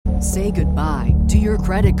Say goodbye to your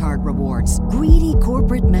credit card rewards. Greedy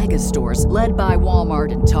corporate mega stores, led by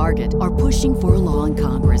Walmart and Target, are pushing for a law in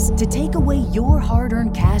Congress to take away your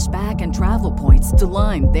hard-earned cash back and travel points to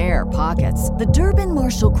line their pockets. The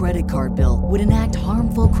Durbin-Marshall credit card bill would enact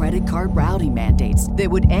harmful credit card routing mandates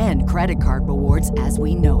that would end credit card rewards as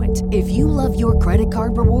we know it. If you love your credit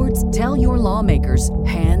card rewards, tell your lawmakers,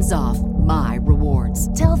 hands off my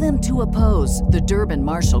rewards. Tell them to oppose the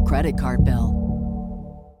Durbin-Marshall credit card bill.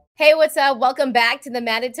 Hey, what's up? Welcome back to The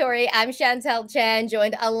Mandatory. I'm Chantel Chan,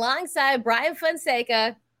 joined alongside Brian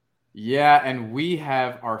Fonseca. Yeah, and we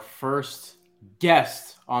have our first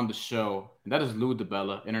guest on the show, and that is Lou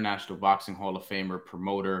DiBella, International Boxing Hall of Famer,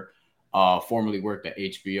 promoter, formerly worked at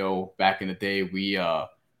HBO. Back in the day, we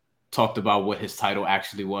talked about what his title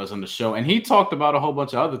actually was on the show, and he talked about a whole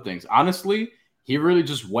bunch of other things. Honestly, he really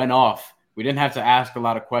just went off. We didn't have to ask a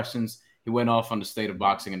lot of questions. He went off on the state of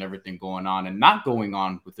boxing and everything going on and not going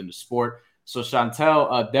on within the sport. So,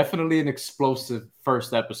 Chantel, definitely an explosive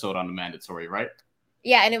first episode on The Mandatory, right?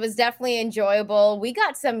 Yeah, and it was definitely enjoyable. We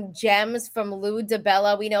got some gems from Lou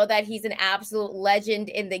DiBella. We know that he's an absolute legend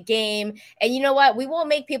in the game. And you know what? We won't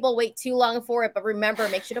make people wait too long for it. But remember,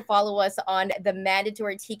 make sure to follow us on The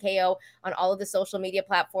Mandatory TKO on all of the social media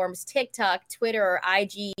platforms, TikTok, Twitter, or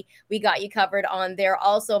IG. We got you covered on there.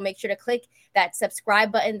 Also, make sure to click that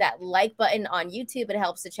subscribe button, that like button on YouTube. It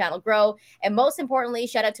helps the channel grow. And most importantly,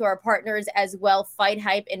 shout out to our partners as well, Fight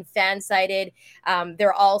Hype and Fansided.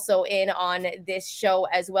 They're also in on this show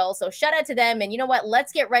as well. So shout out to them. And you know what?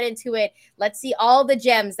 Let's get right into it. Let's see all the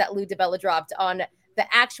gems that Lou DiBella dropped on the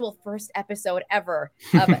actual first episode ever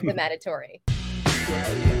of The Mandatory.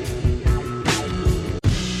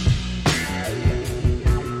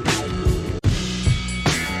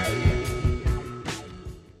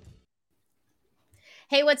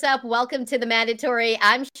 Hey, what's up? Welcome to The Mandatory.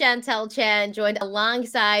 I'm Chantel Chan, joined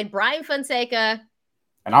alongside Brian Fonseca.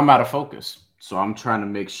 And I'm out of focus. So I'm trying to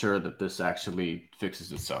make sure that this actually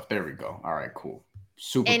fixes itself. There we go. All right, cool.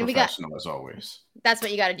 Super professional as always. That's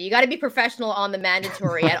what you got to do. You got to be professional on The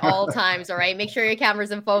Mandatory at all times, all right? Make sure your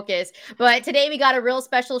camera's in focus. But today we got a real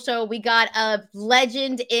special show. We got a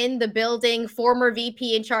legend in the building, former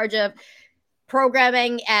VP in charge of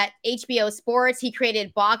programming at HBO Sports. He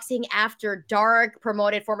created Boxing After Dark,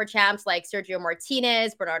 promoted former champs like Sergio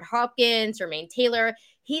Martinez, Bernard Hopkins, Jermaine Taylor.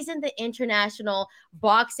 He's in the International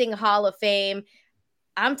Boxing Hall of Fame.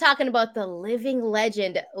 I'm talking about the living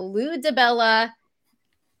legend, Lou DiBella.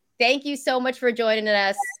 Thank you so much for joining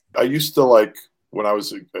us. I used to, like, when I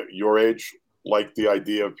was your age, like the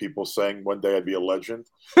idea of people saying one day I'd be a legend.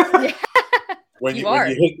 When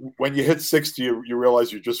you hit 60, you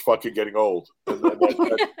realize you're just fucking getting old. And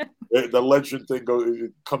the legend thing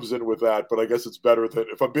comes in with that. But I guess it's better than,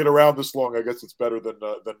 if I've been around this long, I guess it's better than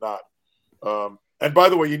not. And by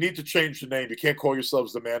the way, you need to change the name. You can't call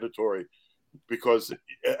yourselves The Mandatory because,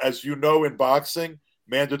 as you know, in boxing,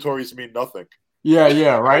 mandatories mean nothing.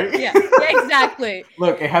 Yeah, right? Yeah, exactly.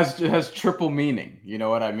 Look, it has triple meaning. You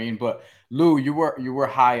know what I mean? But Lou, you were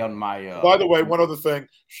high on my. By the way, one other thing,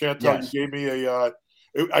 Chantel, yes. You gave me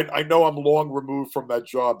I know I'm long removed from that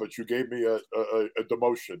job, but you gave me a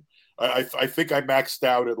demotion. I think I maxed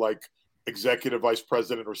out at like executive vice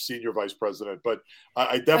president or senior vice president, but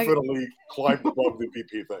I definitely climbed above the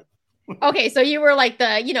VP thing. Okay, so you were like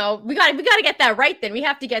we got to get that right then. We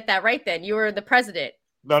have to get that right then. You were the president.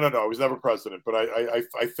 No. I was never president, but I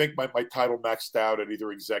think my title maxed out at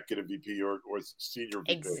either executive VP or senior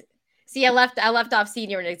VP. See, I left off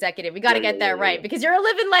senior and executive. We got to get that right because you're a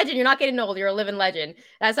living legend. You're not getting old. You're a living legend.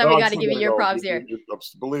 That's how we got to give you your props here.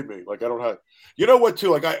 Believe me, like I don't have. You know what?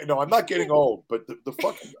 Too, like I'm not getting old, but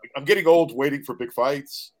I'm getting old waiting for big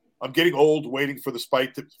fights. I'm getting old waiting for the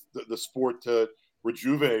sport to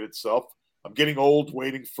rejuvenate itself. I'm getting old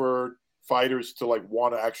waiting for fighters to like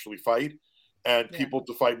want to actually fight. And people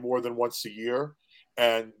to fight more than once a year,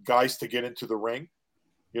 and guys to get into the ring,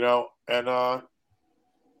 and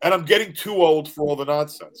I'm getting too old for all the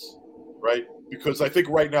nonsense, right? Because I think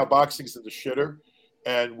right now boxing's in the shitter,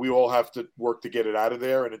 and we all have to work to get it out of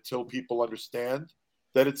there. And until people understand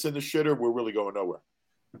that it's in the shitter, we're really going nowhere.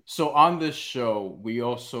 So on this show, we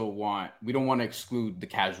don't want to exclude the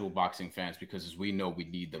casual boxing fans because as we know, we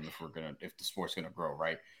need them if the sport's gonna grow,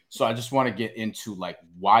 right? So I just want to get into like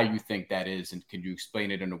why you think that is, and can you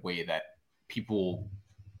explain it in a way that people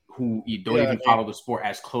who don't even follow the sport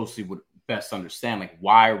as closely would best understand? Like,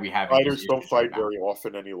 why are we having fighters don't fight very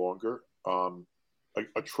often any longer?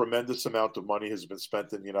 A tremendous amount of money has been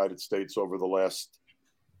spent in the United States over the last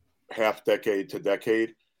half decade to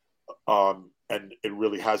decade. And it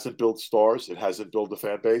really hasn't built stars. It hasn't built a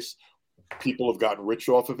fan base. people have gotten rich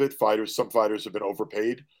off of it. Some fighters have been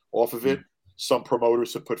overpaid off of it. Some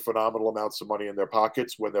promoters have put phenomenal amounts of money in their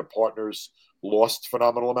pockets when their partners lost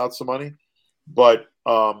phenomenal amounts of money. But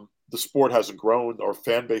the sport hasn't grown, our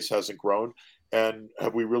fan base hasn't grown. And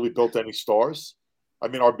have we really built any stars? I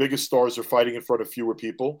mean, our biggest stars are fighting in front of fewer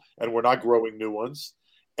people, and we're not growing new ones.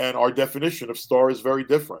 And our definition of star is very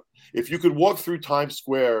different. If you could walk through Times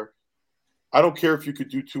Square, I don't care if you could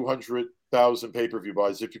do 200,000 pay-per-view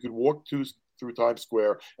buys. If you could walk through Times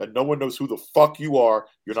Square and no one knows who the fuck you are,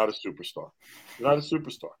 you're not a superstar. You're not a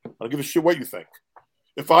superstar. I don't give a shit what you think.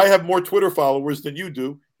 If I have more Twitter followers than you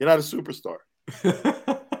do, you're not a superstar.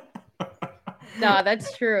 No,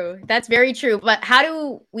 that's true. That's very true. But how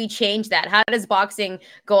do we change that? How does boxing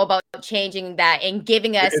go about changing that and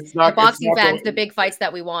giving us, the boxing fans, the big fights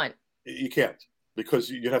that we want? You can't, because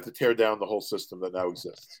you'd have to tear down the whole system that now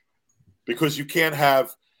exists. Because you can't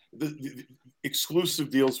have the exclusive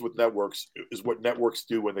deals with networks is what networks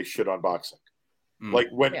do when they shit on boxing. Like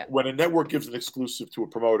when a network gives an exclusive to a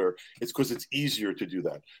promoter, it's because it's easier to do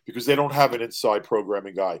that because they don't have an inside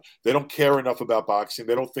programming guy. They don't care enough about boxing.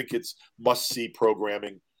 They don't think it's must-see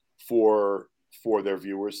programming for their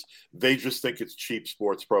viewers. They just think it's cheap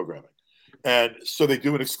sports programming. And so they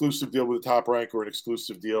do an exclusive deal with a Top Rank or an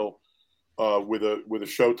exclusive deal with a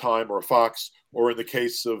Showtime or a Fox, or in the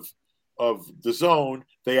case of the Zone,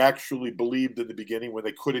 they actually believed in the beginning when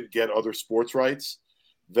they couldn't get other sports rights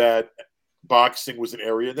that boxing was an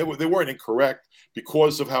area. They weren't incorrect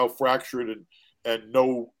because of how fractured and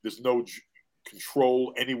there's no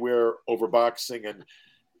control anywhere over boxing, and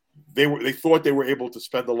they thought they were able to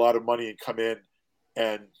spend a lot of money and come in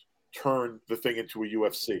and turn the thing into a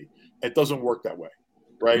UFC. It doesn't work that way,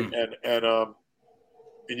 right? And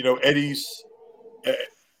you know, Eddie's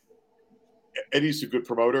a good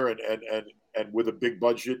promoter, and with a big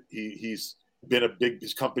budget, his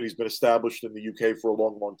company's been established in the UK for a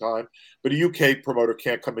long time. But a UK promoter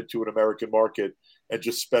can't come into an American market and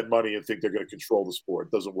just spend money and think they're going to control the sport.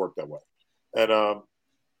 It doesn't work that way. And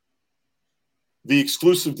the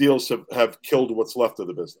exclusive deals have killed what's left of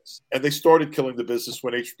the business. And they started killing the business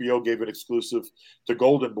when HBO gave an exclusive to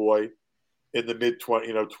Golden Boy in the mid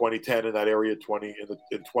 2010 in that area, 20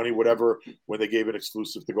 whatever, when they gave an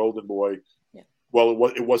exclusive to Golden Boy. Yeah. Well,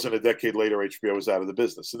 it wasn't a decade later, HBO was out of the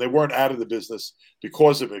business. And they weren't out of the business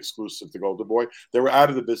because of an exclusive to Golden Boy. They were out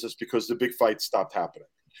of the business because the big fights stopped happening.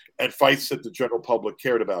 And fights that the general public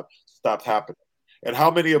cared about stopped happening. And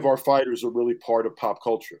how many of our fighters are really part of pop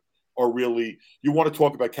culture? Or really, you want to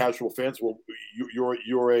talk about casual fans? Well, you're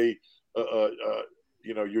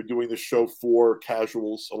doing this show for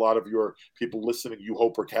casuals. A lot of your people listening, you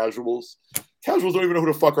hope, are casuals. Casuals don't even know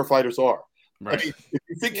who the fuck our fighters are. Right. I mean, if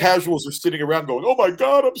you think casuals are sitting around going, "Oh my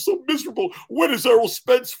God, I'm so miserable. When is Errol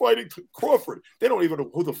Spence fighting Crawford?" They don't even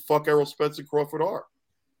know who the fuck Errol Spence and Crawford are.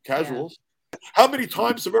 Casuals. Yeah. How many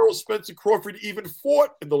times have Errol Spence and Crawford even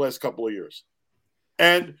fought in the last couple of years?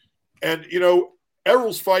 And you know,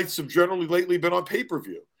 Errol's fights have generally lately been on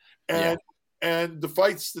pay-per-view. And the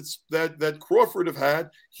fights that Crawford have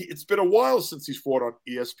had, it's been a while since he's fought on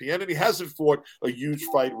ESPN, and he hasn't fought a huge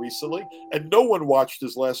fight recently, and no one watched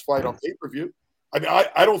his last fight on pay-per-view. I mean,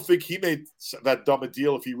 I don't think he made that dumb a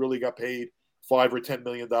deal if he really got paid $5 or $10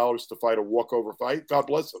 million to fight a walkover fight. God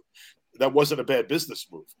bless him. That wasn't a bad business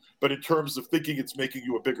move. But in terms of thinking it's making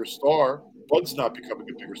you a bigger star, Bud's not becoming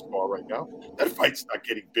a bigger star right now. That fight's not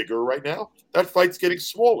getting bigger right now. That fight's getting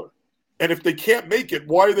smaller. And if they can't make it,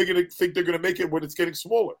 why are they going to think they're going to make it when it's getting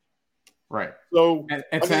smaller? Right. So,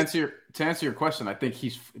 and to answer your question, I think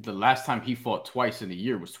the last time he fought twice in a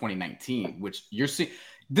year was 2019, which you're seeing.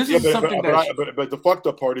 But the fucked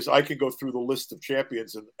up part is I can go through the list of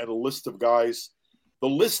champions and a list of guys. The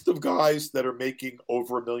list of guys that are making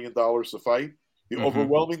over $1 million a fight, the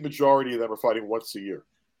overwhelming majority of them are fighting once a year.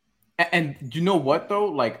 And you know what though?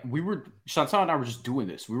 Like Chantal and I were just doing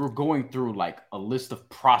this. We were going through like a list of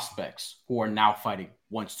prospects who are now fighting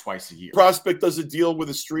once, twice a year. Prospect doesn't deal with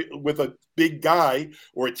a big guy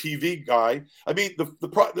or a TV guy. I mean,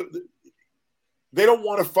 they don't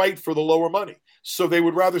want to fight for the lower money. So they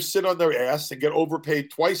would rather sit on their ass and get overpaid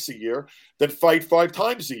twice a year than fight 5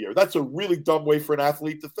 times a year. That's a really dumb way for an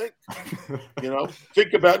athlete to think.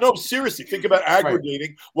 Think about aggregating.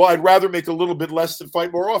 Right. Well, I'd rather make a little bit less than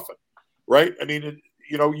fight more often. Right? I mean,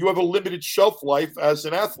 you have a limited shelf life as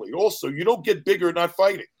an athlete. Also, you don't get bigger not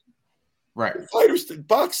fighting. Right.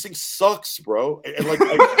 Boxing sucks, bro. And I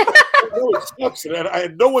know it sucks.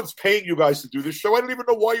 And no one's paying you guys to do this show. I don't even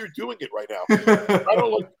know why you're doing it right now.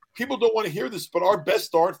 People don't want to hear this, but our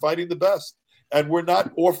best aren't fighting the best. And we're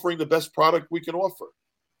not offering the best product we can offer.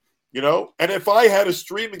 You know, and if I had a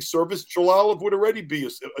streaming service, Jalal would already be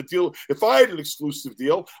a deal. If I had an exclusive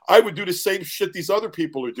deal, I would do the same shit these other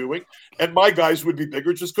people are doing, and my guys would be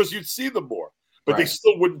bigger just because you'd see them more. But they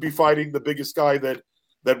still wouldn't be fighting the biggest guy that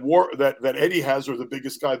Eddie has, or the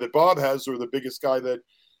biggest guy that Bob has, or the biggest guy that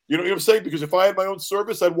you know what I'm saying. Because if I had my own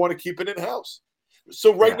service, I'd want to keep it in house.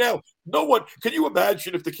 So right now, no one can you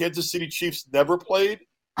imagine if the Kansas City Chiefs never played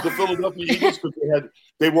the Philadelphia Eagles because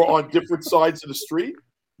they were on different sides of the street.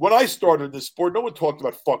 When I started in this sport, no one talked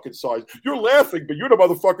about fucking size. You're laughing, but you're the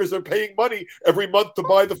motherfuckers that are paying money every month to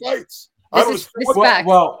buy the fights. I don't understand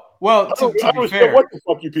to be fair, what the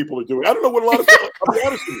fuck you people are doing. I don't know what a lot of people. I'll be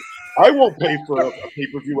honest with you. I won't pay for a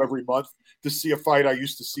pay-per-view every month to see a fight I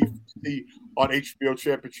used to see on HBO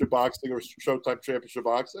Championship Boxing or Showtime Championship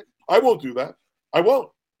Boxing. I won't do that. I won't.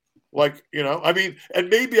 Like, you know, I mean, and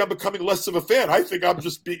maybe I'm becoming less of a fan. I think I'm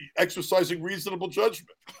just exercising reasonable judgment.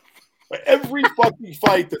 Every fucking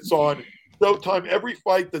fight that's on Showtime, every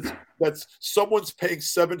fight that's someone's paying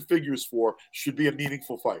 7 figures for should be a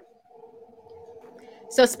meaningful fight.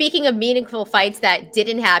 So speaking of meaningful fights that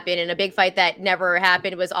didn't happen, and a big fight that never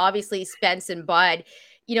happened was obviously Spence and Bud.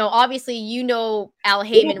 You know, obviously, you know Al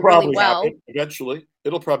Heyman really well. Eventually,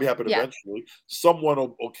 it'll probably happen eventually. Someone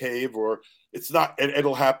will cave, or it's not. And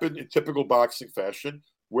it'll happen in typical boxing fashion,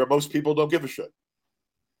 where most people don't give a shit.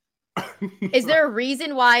 Is there a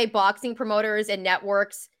reason why boxing promoters and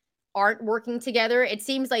networks aren't working together? It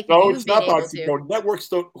seems like no, it's not boxing. No, networks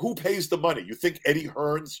don't. Who pays the money? You think Eddie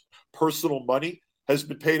Hearn's personal money has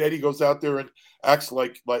been paid? Eddie goes out there and acts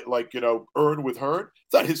like you know, Earn with Hearn.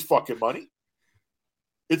 It's not his fucking money.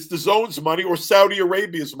 It's the Zone's money or Saudi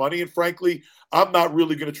Arabia's money. And frankly, I'm not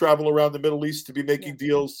really going to travel around the Middle East to be making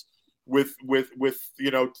deals with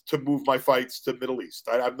you know, to move my fights to Middle East.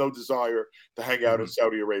 I have no desire to hang out in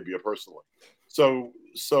Saudi Arabia personally. So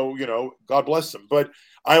you know, God bless him. But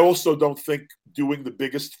I also don't think doing the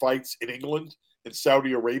biggest fights in England and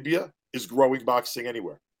Saudi Arabia is growing boxing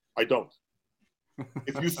anywhere. I don't.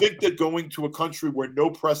 If you think that going to a country where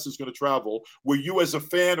no press is going to travel, where you as a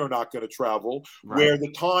fan are not going to travel, where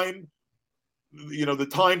the time, you know, the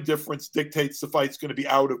time difference dictates the fight's going to be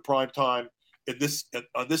out of prime time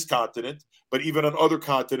on this continent, but even on other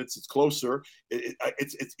continents, it's closer.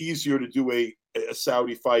 It's easier to do a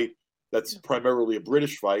Saudi fight that's primarily a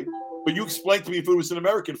British fight. But you explain to me if it was an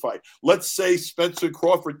American fight. Let's say Spencer and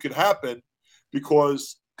Crawford could happen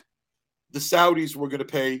because the Saudis were going to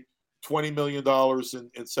pay $20 million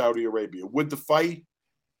in Saudi Arabia. Would the fight,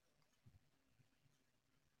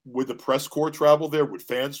 would the press corps travel there? Would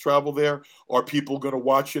fans travel there? Are people going to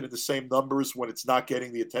watch it in the same numbers when it's not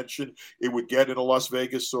getting the attention it would get in a Las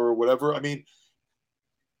Vegas or whatever? I mean,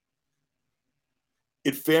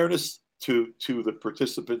 in fairness to the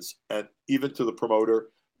participants and even to the promoter,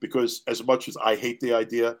 because as much as I hate the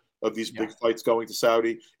idea of these big fights going to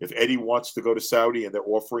Saudi, if Eddie wants to go to Saudi and they're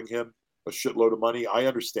offering him a shitload of money, I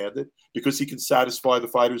understand it, because he can satisfy the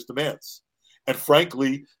fighters' demands. And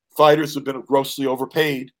frankly, fighters have been grossly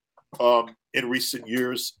overpaid in recent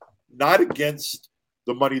years, not against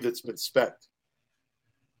the money that's been spent,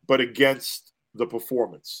 but against the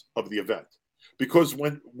performance of the event. Because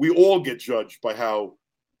when we all get judged by how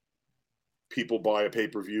people buy a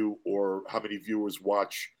pay-per-view or how many viewers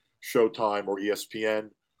watch Showtime or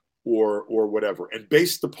ESPN or whatever, and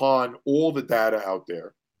based upon all the data out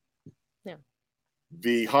there,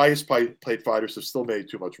 the highest paid fighters have still made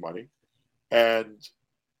too much money. And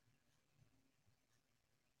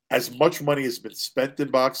as much money has been spent in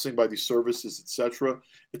boxing by these services, etc.,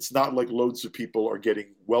 it's not like loads of people are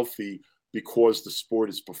getting wealthy because the sport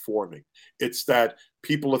is performing. It's that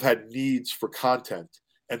people have had needs for content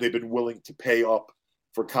and they've been willing to pay up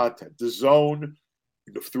for content. The Zone,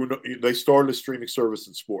 they started a streaming service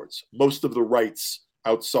in sports. Most of the rights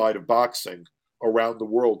outside of boxing around the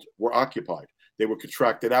world were occupied. They were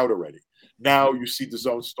contracted out already. Now you see the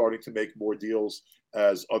Zone starting to make more deals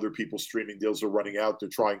as other people's streaming deals are running out.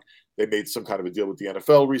 They made some kind of a deal with the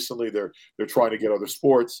NFL recently. They're trying to get other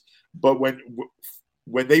sports. But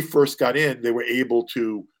when they first got in, they were able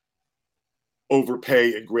to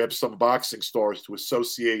overpay and grab some boxing stars to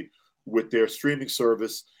associate with their streaming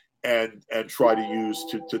service and try to use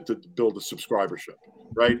to build a subscribership,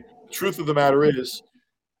 right? The truth of the matter is,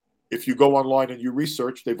 if you go online and you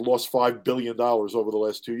research, they've lost $5 billion over the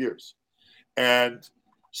last 2 years. And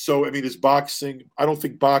so, I mean, I don't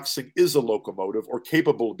think boxing is a locomotive or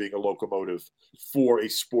capable of being a locomotive for a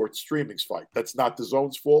sports streaming fight. That's not the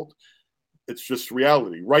Zone's fault. It's just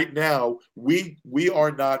reality. Right now, we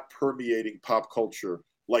are not permeating pop culture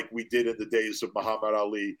like we did in the days of Muhammad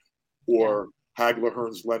Ali or Hagler,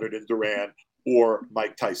 Hearns, Leonard, and Duran, or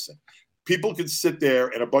Mike Tyson. people can sit there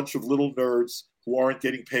and a bunch of little nerds who aren't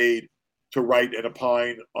getting paid to write and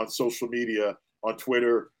opine on social media, on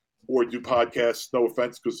Twitter, or do podcasts. No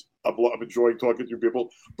offense, because I'm enjoying talking to people,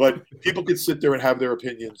 but people can sit there and have their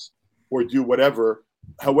opinions or do whatever.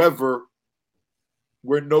 However,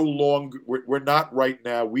 we're not right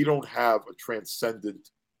now. We don't have a transcendent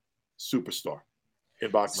superstar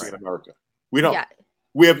in boxing in America. We don't. Yeah.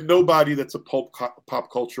 We have nobody that's a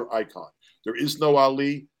pop culture icon. There is no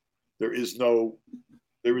Ali. There is no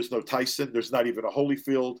Tyson. There's not even a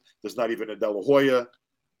Holyfield. There's not even a De La Hoya.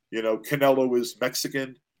 Canelo is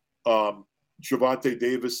Mexican. Gervonta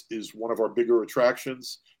Davis is one of our bigger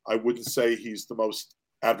attractions. I wouldn't say he's the most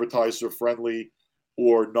advertiser-friendly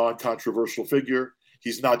or non-controversial figure.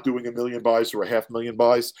 He's not doing 1 million buys or 500,000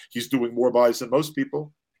 buys. He's doing more buys than most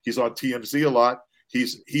people. He's on TMZ a lot.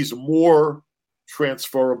 He's more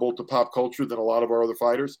transferable to pop culture than a lot of our other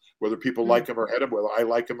fighters, whether people like him or hate him, whether I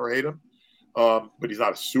like him or hate him. But he's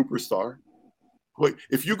not a superstar. Wait,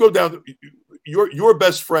 if you go down, your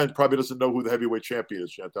best friend probably doesn't know who the heavyweight champion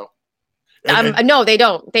is, Chantel. No, they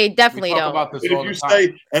don't. They definitely don't. About this and if you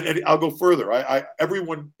say, and I'll go further.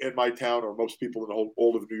 Everyone in my town, or most people in the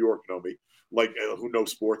whole of New York, know me, like who know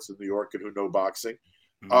sports in New York and who know boxing.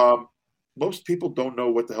 Mm-hmm. Most people don't know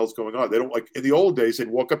what the hell's going on. They don't like in the old days. They'd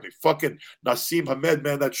walk up, they fucking Nassim Hamed,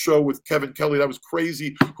 man, that show with Kevin Kelly, that was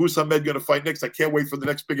crazy. Who's Hamed going to fight next? I can't wait for the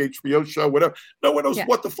next big HBO show. Whatever. No one knows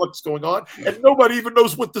what the fuck's going on, and nobody even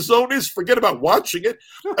knows what the zone is. Forget about watching it.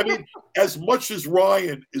 I mean, as much as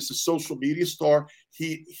Ryan is a social media star,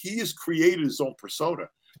 he has created his own persona.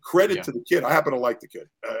 Credit to the kid. I happen to like the kid,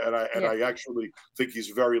 and I actually think he's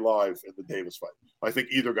very live in the Davis fight. I think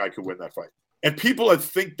either guy could win that fight. And people that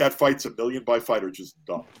think that fight's 1 million buy fight are just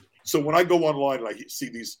dumb. So when I go online and I see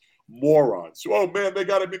these morons, oh man, they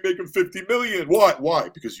got to be making 50 million. Why? Why?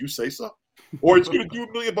 Because you say so? Or it's going to do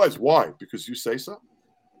 1 million buys. Why? Because you say so?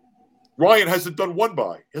 Ryan hasn't done 1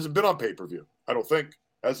 buy. He hasn't been on pay-per-view. I don't think.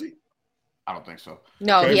 Has he? I don't think so.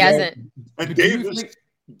 No, he hasn't. And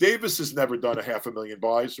Davis has never done 500,000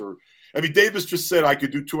 buys. Davis just said I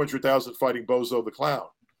could do 200,000 fighting Bozo the Clown.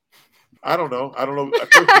 I don't know.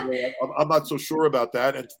 I'm not so sure about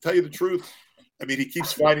that. And to tell you the truth, he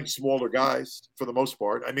keeps fighting smaller guys for the most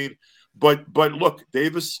part. But look,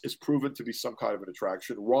 Davis is proven to be some kind of an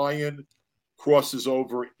attraction. Ryan crosses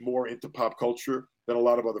over more into pop culture than a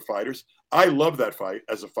lot of other fighters. I love that fight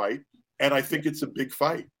as a fight, and I think it's a big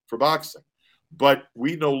fight for boxing. But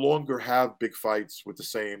we no longer have big fights with the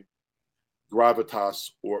same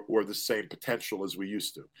gravitas or the same potential as we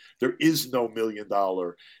used to. There is no $1 million.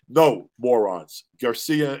 No, morons.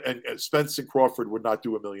 Garcia and Spence and Crawford would not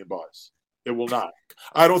do 1 million buys. It will not.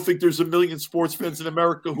 I don't think there's 1 million sports fans in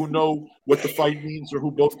America who know what the fight means or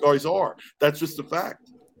who both guys are. That's just a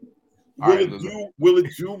fact. Will it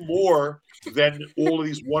do more than all of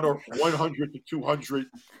these 100 to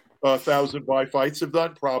 200,000 buy fights have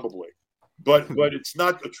done? Probably. But it's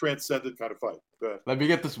not a transcendent kind of fight. Let me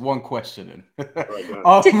get this one question in. Right,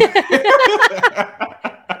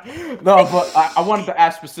 no, but I wanted to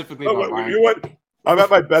ask specifically about Ryan. You know what? I'm at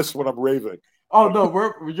my best when I'm raving. Oh no,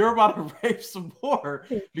 you're about to rave some more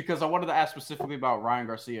because I wanted to ask specifically about Ryan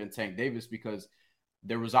Garcia and Tank Davis because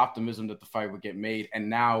there was optimism that the fight would get made, and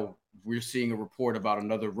now we're seeing a report about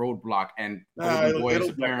another roadblock and Golden Boy is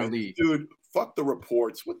apparently. Dude, fuck the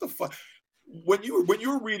reports. What the fuck? When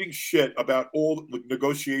you're reading shit about all the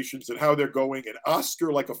negotiations and how they're going, and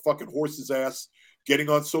Oscar like a fucking horse's ass getting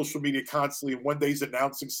on social media constantly, and one day he's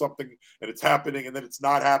announcing something and it's happening and then it's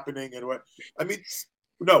not happening,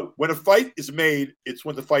 no, when a fight is made, it's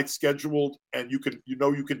when the fight's scheduled and you can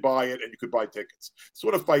buy it and you can buy tickets. It's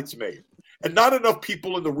when a fight's made. And not enough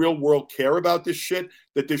people in the real world care about this shit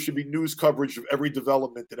that there should be news coverage of every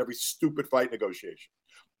development and every stupid fight negotiation.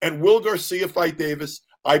 And will Garcia fight Davis?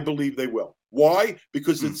 I believe they will. Why?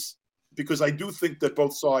 Because I do think that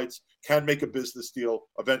both sides can make a business deal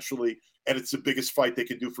eventually, and it's the biggest fight they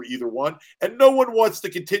can do for either one. And no one wants to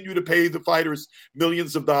continue to pay the fighters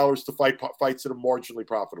millions of dollars to fight fights that are marginally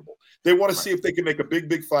profitable. They want to see if they can make a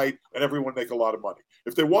big fight and everyone make a lot of money.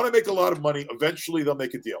 If they want to make a lot of money, eventually they'll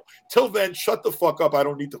make a deal. Till then, shut the fuck up. I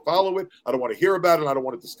don't need to follow it. I don't want to hear about it. I don't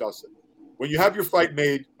want to discuss it. When you have your fight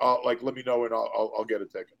made, let me know and I'll get a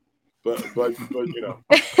ticket. But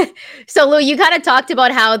So Lou, you kind of talked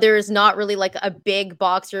about how there's not really like a big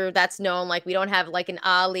boxer that's known. Like we don't have like an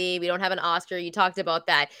Ali, we don't have an Oscar. You talked about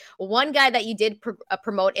that. One guy that you did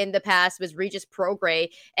promote in the past was Regis Prograis,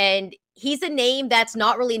 and he's a name that's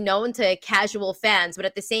not really known to casual fans, but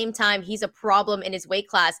at the same time, he's a problem in his weight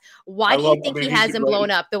class. Why do you think he hasn't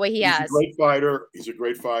blown up the way he has? He's a great fighter. He's a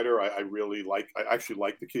great fighter. I actually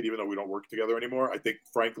like the kid, even though we don't work together anymore. I think,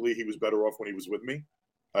 frankly, he was better off when he was with me.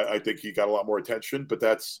 I think he got a lot more attention, but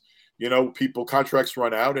that's, people, contracts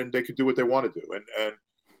run out and they can do what they want to do.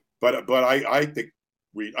 But I think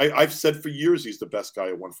I've said for years he's the best guy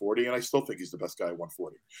at 140, and I still think he's the best guy at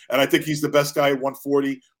 140. And I think he's the best guy at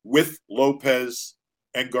 140 with Lopez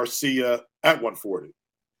and Garcia at 140.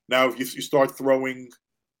 Now, if you start throwing,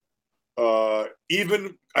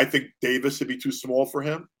 even I think Davis would be too small for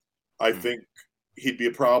him. I think he'd be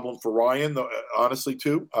a problem for Ryan, honestly,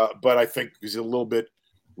 too. But I think he's a little bit,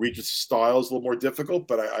 Regis' style is a little more difficult,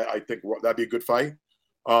 but I think that'd be a good fight.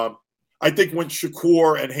 I think when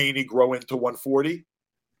Shakur and Haney grow into 140,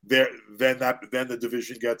 then the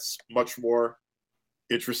division gets much more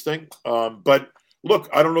interesting. But look,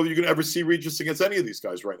 I don't know that you're going to ever see Regis against any of these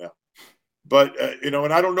guys right now. But and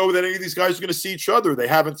I don't know that any of these guys are going to see each other. They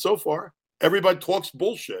haven't so far. Everybody talks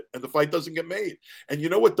bullshit, and the fight doesn't get made. And you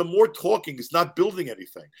know what? The more talking is not building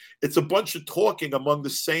anything. It's a bunch of talking among the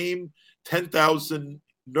same 10,000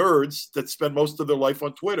 nerds that spend most of their life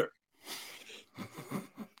on Twitter.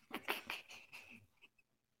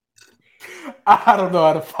 I don't know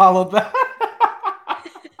how to follow that.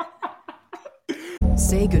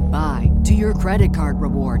 Say goodbye to your credit card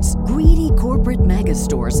rewards. Greedy corporate mega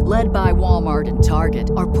stores, led by Walmart and Target,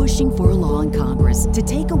 are pushing for a law in Congress to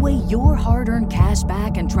take away your hard-earned cash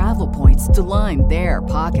back and travel points to line their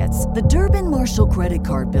pockets. The Durbin-Marshall credit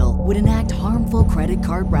card bill would enact harmful credit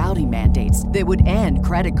card routing mandates that would end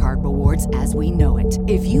credit card rewards as we know it.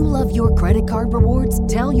 If you love your credit card rewards,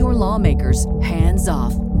 tell your lawmakers, hands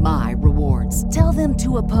off my rewards. Tell them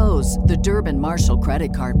to oppose the Durbin-Marshall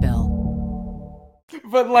credit card bill.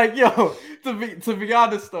 But like, yo, to be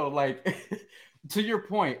honest though, like to your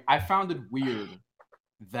point, I found it weird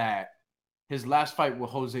that his last fight with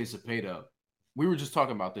Jose Zepeda, we were just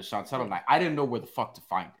talking about this, Chantel and I didn't know where the fuck to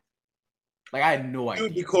find it. Like I had no idea.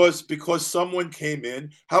 Dude, because someone came in.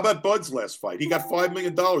 How about Bud's last fight? He got $5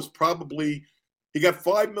 million. Probably he got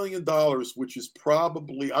 $5 million, which is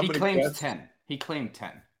probably he claimed 10. He claimed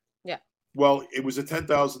 10. Yeah. Well, it was a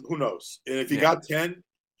 10,000. Who knows? And if he got 10.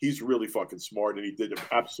 He's really fucking smart, and he did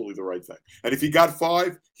absolutely the right thing. And if he got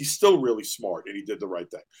 5, he's still really smart, and he did the right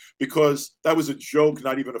thing. Because that was a joke,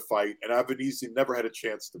 not even a fight. And Avanesian never had a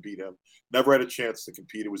chance to beat him, never had a chance to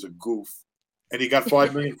compete. It was a goof. And he got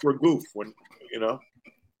 $5 million for a goof when,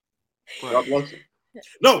 God bless him.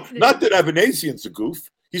 No, not that Avanesian's a goof.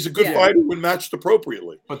 He's a good fighter when matched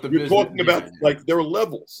appropriately. But you're talking about, like, there are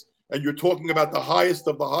levels. And you're talking about the highest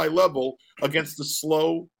of the high level against the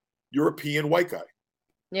slow European white guy.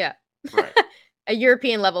 Yeah. Right. A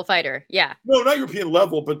European level fighter. Yeah. No, not European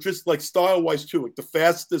level, but just like style wise too. Like the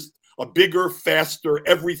fastest, a bigger, faster,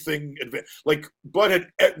 everything. Like Bud had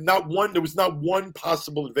there was not one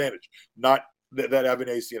possible advantage. Not that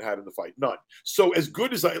Avanesian had in the fight. None. So as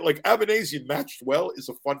good as Avanesian matched well, is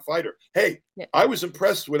a fun fighter. Hey, I was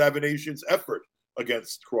impressed with Avanesian's effort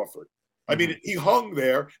against Crawford. I mean, he hung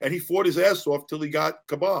there and he fought his ass off till he got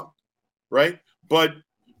kabombed. Right? But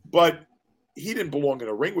he didn't belong in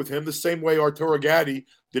a ring with him the same way Arturo Gatti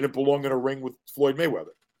didn't belong in a ring with Floyd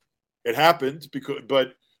Mayweather. It happened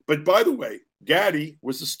but by the way, Gatti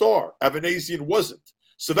was a star. Avanesian wasn't.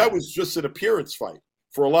 So that was just an appearance fight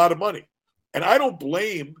for a lot of money. And I don't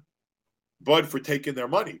blame Bud for taking their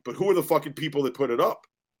money, but who are the fucking people that put it up?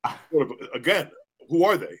 Again, who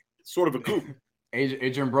are they? It's sort of a goof.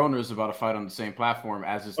 Adrian Broner is about to fight on the same platform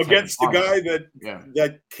as his against the guy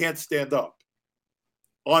that can't stand up.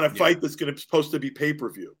 On a fight that's supposed to be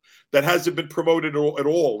pay-per-view that hasn't been promoted at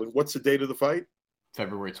all. And what's the date of the fight?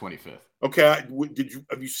 February 25th. Okay,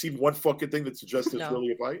 have you seen one fucking thing that suggests it's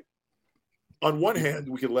really a fight? On one hand,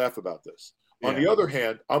 we can laugh about this. Yeah. On the other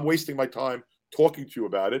hand, I'm wasting my time talking to you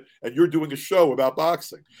about it, and you're doing a show about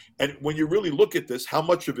boxing. And when you really look at this, how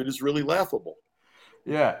much of it is really laughable?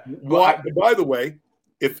 Yeah. By the way,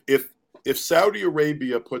 if Saudi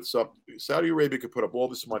Arabia could put up all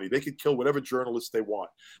this money, they could kill whatever journalists they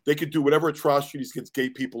want. They could do whatever atrocities against gay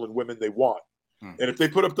people and women they want. And if they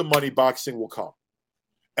put up the money, boxing will come.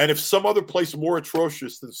 And if some other place more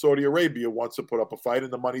atrocious than Saudi Arabia wants to put up a fight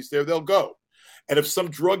and the money's there, they'll go. And if some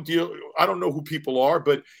drug deal, I don't know who people are,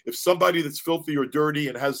 but if somebody that's filthy or dirty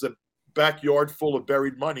and has a backyard full of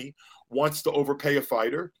buried money wants to overpay a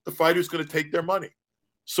fighter, the fighter's going to take their money.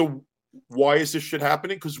 So why is this shit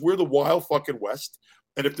happening? Because we're the wild fucking West.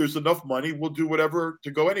 And if there's enough money, we'll do whatever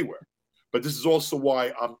to go anywhere. But this is also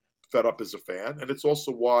why I'm fed up as a fan. And it's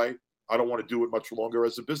also why I don't want to do it much longer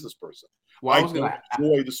as a business person. Well, I don't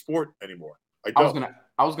enjoy the sport anymore. I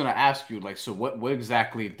was gonna ask you, like, so what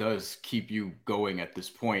exactly does keep you going at this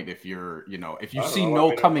point? If you're, if you see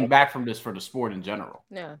coming back from this for the sport in general.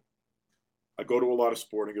 Yeah. I go to a lot of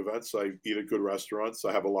sporting events. I eat at good restaurants.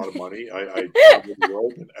 I have a lot of money. I travel the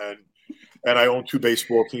world, and I own 2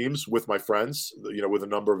 baseball teams with my friends. With a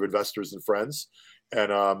number of investors and friends.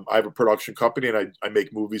 And I have a production company, and I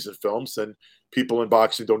make movies and films. And people in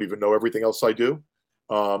boxing don't even know everything else I do.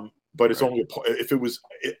 But it's only if it was.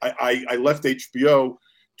 I left HBO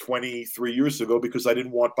 23 years ago because I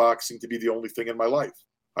didn't want boxing to be the only thing in my life.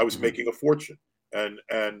 I was making a fortune,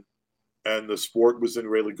 and the sport was in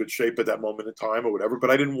really good shape at that moment in time or whatever.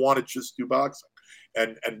 But I didn't want to just do boxing.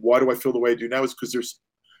 And why do I feel the way I do now? Is because there's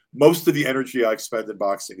most of the energy I expend in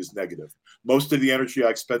boxing is negative. Most of the energy I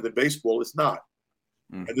expend in baseball is not.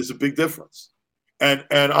 And there's a big difference. And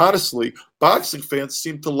honestly, boxing fans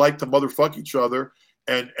seem to like to motherfuck each other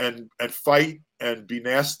and fight and be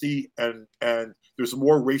nasty. And there's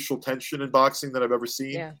more racial tension in boxing than I've ever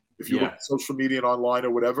seen. Yeah. If you look at social media and online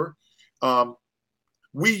or whatever.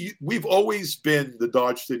 We've always been the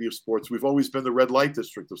Dodge City of sports. We've always been the red light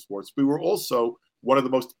district of sports. We were also one of the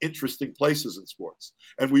most interesting places in sports.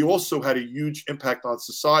 And we also had a huge impact on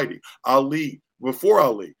society. Before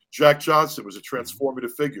Ali, Jack Johnson was a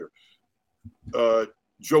transformative figure.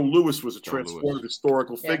 Joe Louis was a transformative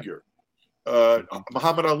historical figure.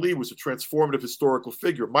 Muhammad Ali was a transformative historical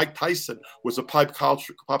figure. Mike Tyson was a pop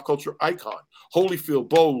culture icon. Holyfield,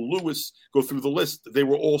 Bo, Lewis, go through the list. They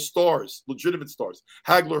were all stars, legitimate stars.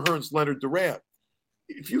 Hagler, Hearns, Leonard, Durant.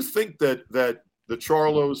 If you think that the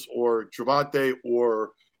Charlos or Travante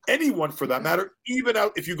or anyone for that matter, even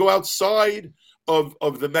if you go outside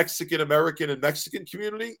of the Mexican American and Mexican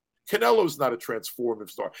community, Canelo's not a transformative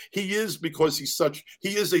star. He is because he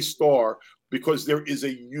is a star because there is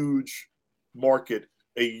a huge market,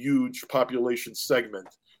 a huge population segment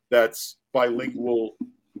that's bilingual,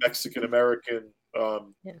 Mexican American,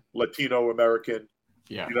 Latino American.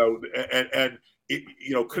 Yeah.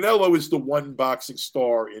 Canelo is the one boxing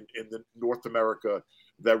star in the North America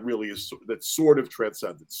that really is that's sort of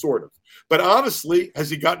transcendent, sort of. But honestly, has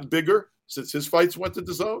he gotten bigger since his fights went to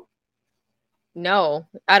DAZN? No,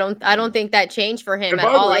 I don't think that changed for him at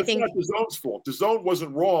all. Way, I think that's not DAZN's fault. DAZN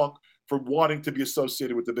wasn't wrong for wanting to be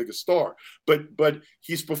associated with the biggest star, but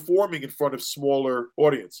he's performing in front of smaller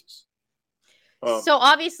audiences. So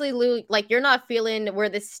obviously, Lou, like you're not feeling where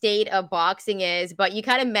the state of boxing is, but you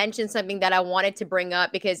kind of mentioned something that I wanted to bring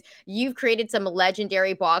up because you've created some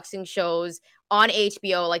legendary boxing shows on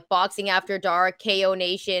HBO, like Boxing After Dark, KO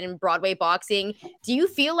Nation, Broadway Boxing. Do you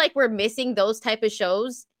feel like we're missing those type of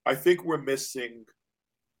shows? I think we're missing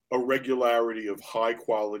a regularity of high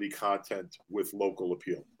quality content with local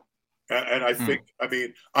appeal. And I think,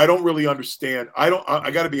 I don't really understand. I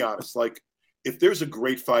got to be honest. Like, if there's a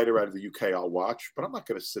great fighter out of the UK, I'll watch, but I'm not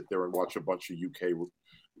going to sit there and watch a bunch of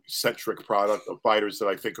UK-centric product of fighters that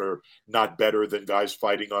I think are not better than guys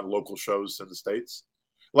fighting on local shows in the States.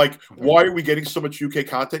 Like, why are we getting so much UK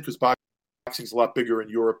content? Because boxing's a lot bigger in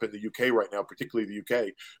Europe and the UK right now, particularly the UK,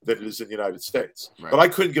 than it is in the United States. Right. But I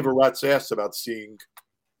couldn't give a rat's ass about seeing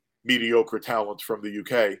mediocre talent from the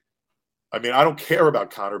UK. I mean, I don't care about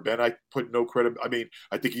Conor Benn. I put no credit. I mean,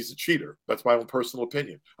 I think he's a cheater. That's my own personal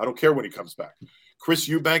opinion. I don't care when he comes back. Chris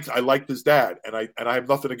Eubanks, I liked his dad, and I have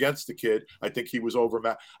nothing against the kid. I think he was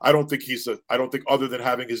overmatched. I don't think other than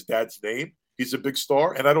having his dad's name, he's a big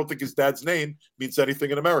star, and I don't think his dad's name means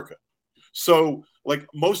anything in America. So, like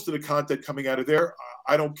most of the content coming out of there,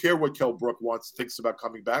 I don't care what Kell Brook thinks about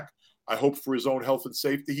coming back. I hope for his own health and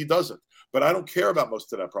safety he doesn't. But I don't care about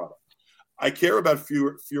most of that product. I care about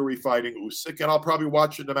Fury fighting Usyk, and I'll probably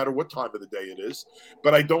watch it no matter what time of the day it is.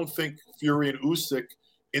 But I don't think Fury and Usyk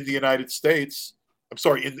in the United States, in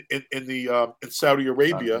Saudi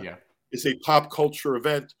Arabia, is a pop culture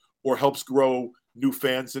event or helps grow new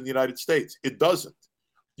fans in the United States. It doesn't.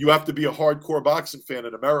 You have to be a hardcore boxing fan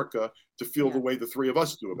in America to feel the way the three of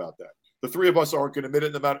us do about that. The three of us aren't going to admit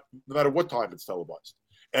it no matter what time it's televised.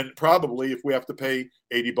 And probably if we have to pay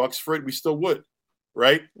 $80 for it, we still would.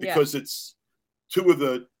 Right? Because it's two of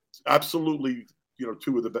the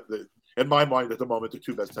in my mind at the moment, the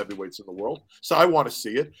two best heavyweights in the world. So I want to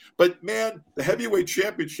see it. But man, the heavyweight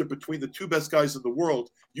championship between the two best guys in the world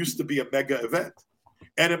used to be a mega event.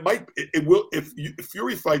 And it will, if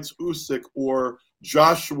Fury fights Usyk or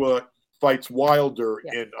Joshua fights Wilder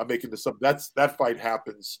I'm making this up, that fight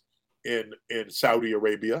happens in Saudi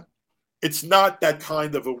Arabia. It's not that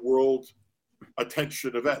kind of a world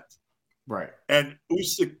attention event. Right. And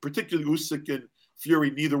Usyk, particularly Usyk and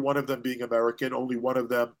Fury, neither one of them being American, only one of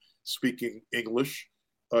them speaking English.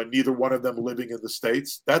 neither one of them living in the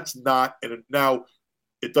States. That's not, and now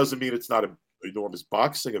it doesn't mean it's not an enormous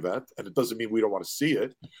boxing event, and it doesn't mean we don't want to see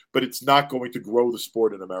it, but it's not going to grow the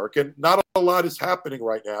sport in America. And not a lot is happening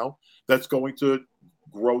right now that's going to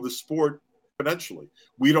grow the sport exponentially.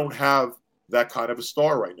 We don't have that kind of a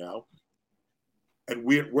star right now. And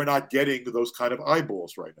we're not getting those kind of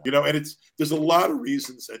eyeballs right now, and there's a lot of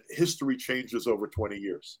reasons, and history changes over 20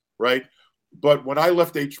 years, right? But when I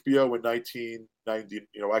left HBO in 1990,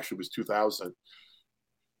 actually it was 2000,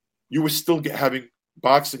 you were still having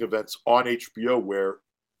boxing events on HBO where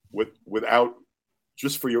without,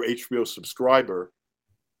 just for your HBO subscriber,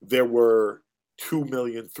 there were 2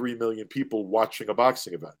 million, 3 million people watching a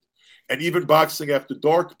boxing event. And even Boxing After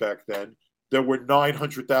Dark back then, there were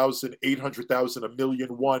 900,000, 800,000,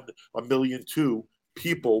 1,000,001, 1,000,002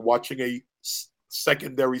 people watching a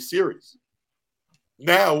secondary series.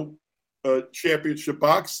 Now, championship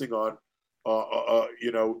boxing on,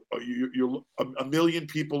 you're a million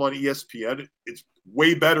people on ESPN. It's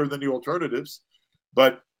way better than the alternatives,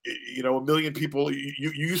 but a million people.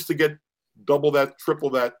 You used to get double that, triple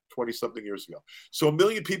that 20-something years ago. So a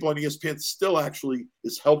million people on ESPN still actually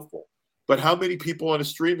is helpful. But how many people on a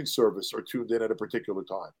streaming service are tuned in at a particular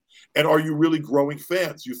time? And are you really growing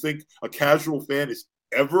fans? You think a casual fan is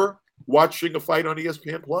ever watching a fight on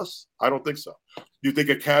ESPN Plus? I don't think so. You think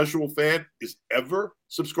a casual fan is ever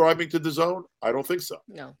subscribing to DAZN? I don't think so.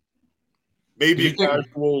 No. Maybe a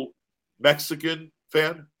casual Mexican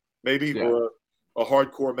fan, maybe, or a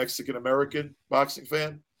hardcore Mexican American boxing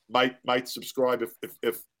fan might subscribe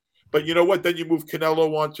if. But you know what? Then you move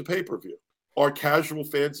Canelo on to pay-per-view. Are casual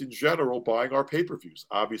fans in general buying our pay-per-views?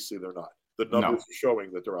 Obviously, they're not. The numbers are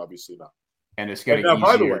showing that they're obviously not. And it's getting easier.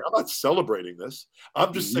 By the way, I'm not celebrating this.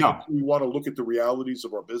 I'm just saying if we want to look at the realities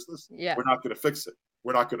of our business, we're not going to fix it.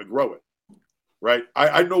 We're not going to grow it. Right?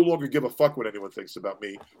 I no longer give a fuck what anyone thinks about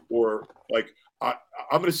me, or I'm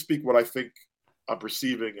going to speak what I think I'm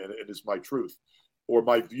perceiving and is my truth or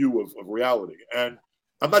my view of reality. And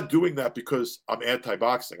I'm not doing that because I'm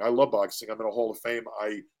anti-boxing. I love boxing. I'm in a Hall of Fame.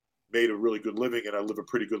 I made a really good living, and I live a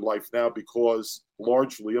pretty good life now because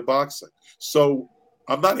largely of boxing. So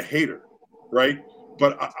I'm not a hater, right?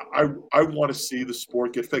 But I want to see the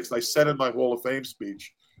sport get fixed. I said in my Hall of Fame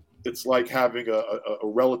speech, it's like having a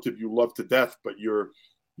relative you love to death, but your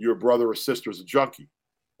brother or sister is a junkie,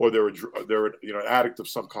 or they're an addict of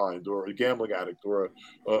some kind, or a gambling addict, or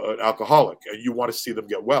an alcoholic, and you want to see them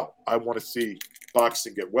get well. I want to see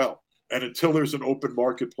boxing get well. And until there's an open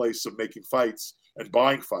marketplace of making fights and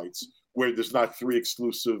buying fights where there's not 3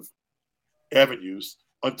 exclusive avenues,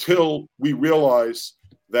 until we realize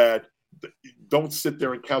that, don't sit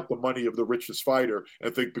there and count the money of the richest fighter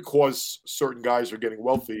and think because certain guys are getting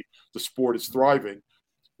wealthy, the sport is thriving.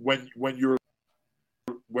 When you're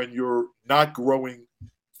not growing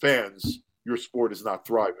fans, your sport is not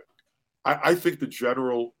thriving. I think the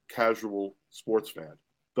general casual sports fan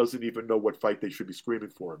doesn't even know what fight they should be screaming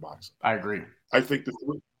for in boxing. I agree. I think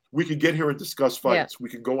that we can get here and discuss fights. We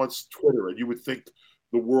can go on Twitter, and you would think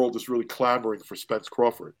the world is really clamoring for Spence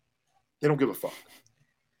Crawford. They don't give a fuck.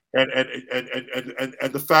 And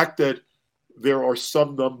the fact that there are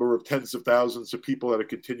some number of tens of thousands of people that are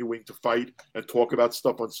continuing to fight and talk about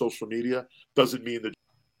stuff on social media doesn't mean the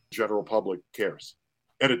general public cares.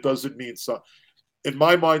 And it doesn't mean so. In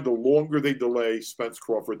my mind, the longer they delay Spence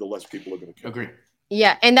Crawford, the less people are going to care. Agree.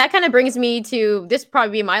 Yeah, and that kind of brings me to this.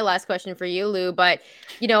 Probably be my last question for you, Lou. But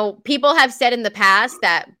people have said in the past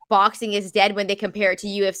that boxing is dead when they compare it to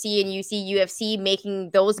UFC, and you see UFC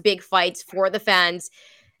making those big fights for the fans.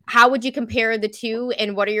 How would you compare the two,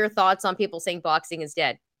 and what are your thoughts on people saying boxing is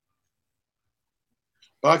dead?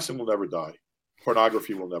 Boxing will never die.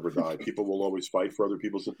 Pornography will never die. People will always fight for other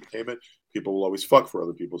people's entertainment. People will always fuck for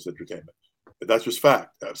other people's entertainment. That's just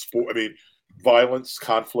fact. Violence,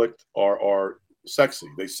 conflict are sexy.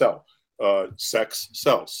 They sell. Sex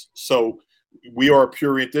sells. So we are a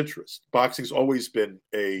prurient interest. Boxing's always been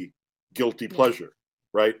a guilty pleasure,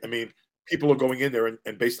 right? I mean, people are going in there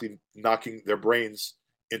and basically knocking their brains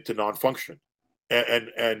into non-function.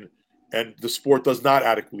 And the sport does not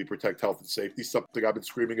adequately protect health and safety, something I've been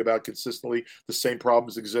screaming about consistently. The same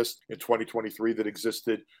problems exist in 2023 that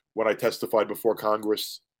existed when I testified before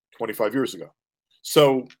Congress 25 years ago.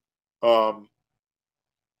 So,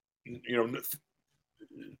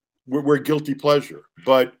 we're guilty pleasure,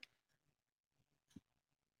 but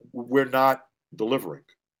we're not delivering.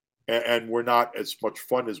 And we're not as much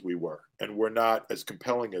fun as we were. And we're not as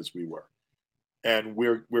compelling as we were. And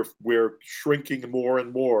we're shrinking more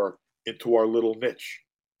and more into our little niche,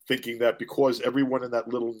 thinking that because everyone in that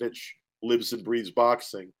little niche lives and breathes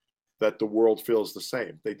boxing, that the world feels the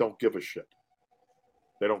same. They don't give a shit.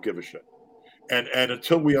 They don't give a shit. And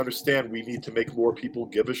until we understand we need to make more people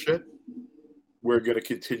give a shit, we're going to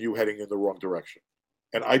continue heading in the wrong direction.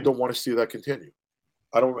 And I don't want to see that continue.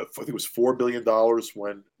 I think it was $4 billion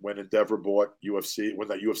when Endeavor bought UFC, when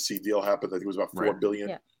that UFC deal happened. I think it was about $4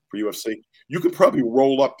 billion for UFC. You could probably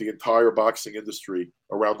roll up the entire boxing industry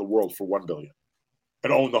around the world for $1 billion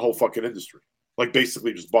and own the whole fucking industry. Like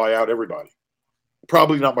basically just buy out everybody.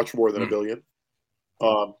 Probably not much more than $1 billion.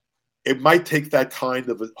 It might take that kind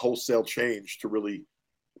of a wholesale change to really,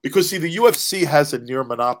 because see, the UFC has a near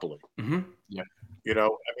monopoly. Yeah. You know,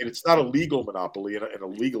 I mean, it's not a legal monopoly in a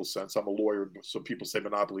legal sense. I'm a lawyer, so people say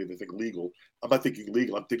monopoly, they think legal. I'm not thinking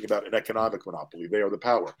legal. I'm thinking about an economic monopoly. They are the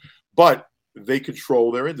power. But they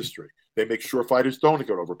control their industry. They make sure fighters don't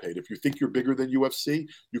get overpaid. If you think you're bigger than UFC,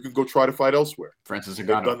 you can go try to fight elsewhere. Francis Ngannou.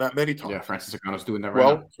 They've done that many times. Yeah, Francis Ngannou's doing that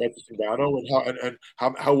right now. Francis Ngannou, and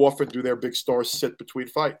how often do their big stars sit between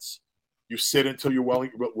fights? You sit until you're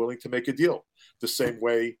willing to make a deal. The same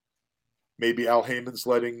way maybe Al Heyman's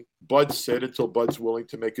letting Bud sit until Bud's willing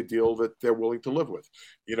to make a deal that they're willing to live with.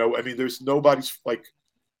 You know, I mean, there's nobody's like,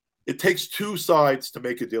 it takes two sides to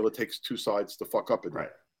make a deal. It takes two sides to fuck up a deal.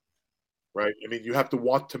 Right? I mean, you have to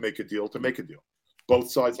want to make a deal to make a deal. Both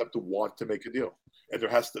sides have to want to make a deal. And there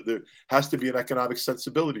has to be an economic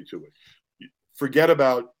sensibility to it. Forget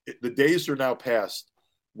about it. The days are now past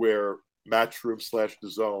where Matchroom /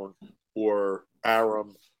 DAZN or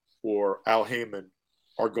Aram or Al Heyman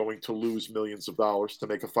are going to lose millions of dollars to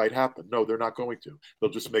make a fight happen. No, they're not going to.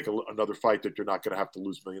 They'll just make another fight that you're not going to have to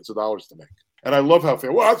lose millions of dollars to make. And I love how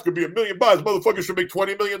fair. Well, that's going to be $1 million. Motherfucker should make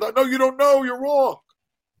 $20 million. No, you don't know. You're wrong.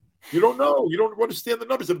 You don't know. You don't understand the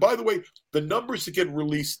numbers. And by the way, the numbers that get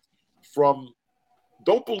released from,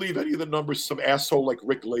 don't believe any of the numbers some asshole like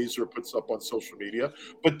Rick Glazer puts up on social media,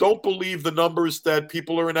 but don't believe the numbers that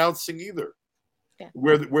people are announcing either. Yeah.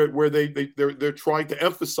 Where they're trying to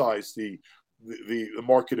emphasize the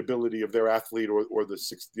marketability of their athlete or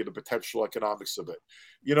the potential economics of it.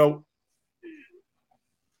 You know,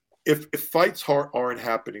 if fights aren't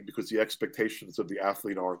happening because the expectations of the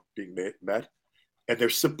athlete aren't being met, and they're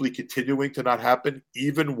simply continuing to not happen,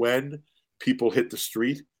 even when people hit the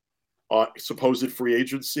street, supposed free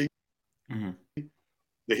agency,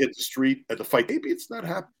 they hit the street and the fight, maybe it's not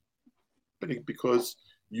happening because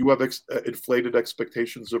you have inflated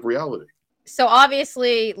expectations of reality. So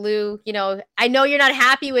obviously, Lou, you know, I know you're not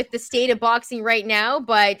happy with the state of boxing right now,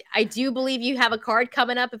 but I do believe you have a card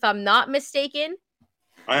coming up, if I'm not mistaken.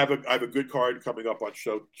 I have a good card coming up on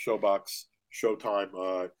Showbox,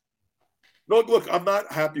 Showtime. No, look, I'm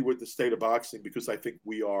not happy with the state of boxing because I think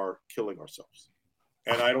we are killing ourselves.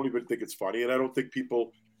 And I don't even think it's funny. And I don't think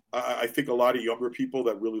people, I think a lot of younger people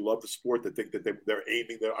that really love the sport, that think that they're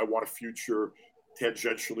aiming that I want a future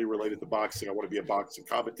tangentially related to boxing. I want to be a boxing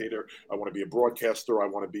commentator. I want to be a broadcaster. I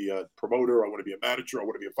want to be a promoter. I want to be a manager. I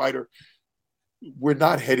want to be a fighter. We're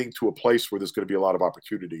not heading to a place where there's going to be a lot of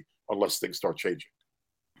opportunity unless things start changing.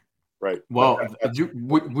 Right. Well,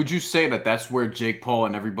 would you say that that's where Jake Paul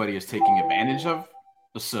and everybody is taking advantage of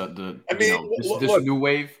this new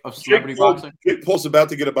wave of celebrity boxing? Jake Paul's about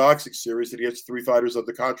to get a boxing series and he has 3 fighters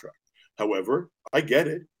under contract. However, I get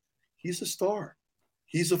it. He's a star.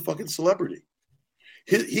 He's a fucking celebrity.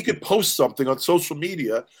 He could post something on social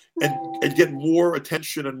media and get more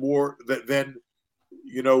attention and more than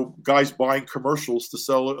you know, guys buying commercials to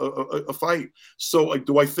sell a fight. So, like,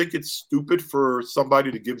 do I think it's stupid for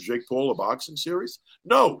somebody to give Jake Paul a boxing series?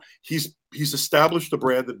 No, he's established a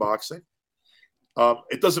brand in boxing.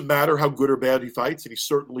 It doesn't matter how good or bad he fights, and he's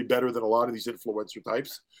certainly better than a lot of these influencer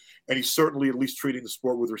types. And he's certainly at least treating the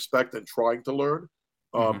sport with respect and trying to learn.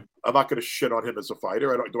 I'm not going to shit on him as a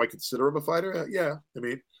fighter. Do I consider him a fighter? Yeah. I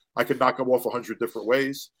mean, I could knock him off 100 different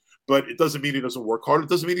ways. But it doesn't mean he doesn't work hard. It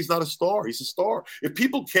doesn't mean he's not a star. He's a star. If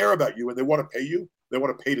people care about you and they want to pay you, they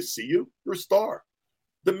want to pay to see you, you're a star.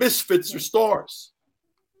 The Misfits are stars.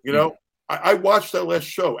 You know, I watched that last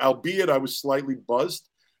show, albeit I was slightly buzzed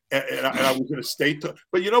and I was in a state to,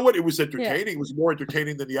 but you know what? It was entertaining. Yeah. It was more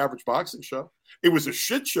entertaining than the average boxing show. It was a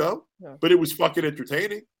shit show, but it was fucking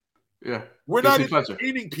entertaining. Yeah. We're not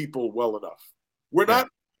entertaining people well enough.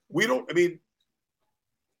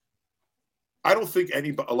 I don't think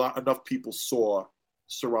enough people saw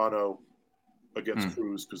Serrano against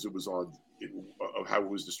Cruz because it was on how it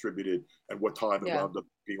was distributed and what time it wound up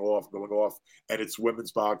going off. And it's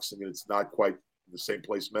women's boxing and it's not quite the same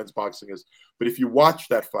place men's boxing is. But if you watch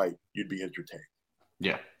that fight, you'd be entertained.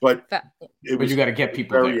 Yeah. But you got to get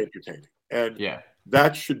people very there. Entertaining. And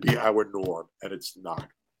that should be our norm, and it's not.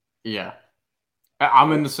 Yeah.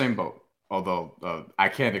 I'm in the same boat. although I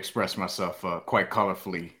can't express myself quite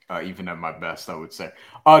colorfully, even at my best, I would say.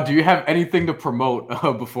 Do you have anything to promote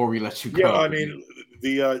before we let you Yeah, go? I mean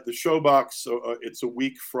the Showbox. It's a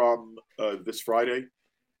week from this Friday.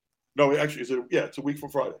 No, actually, it's a week from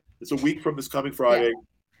Friday. It's a week from this coming Friday,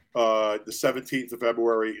 the 17th of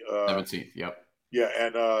February. 17th, yep. Yeah,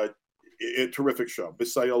 and a terrific show.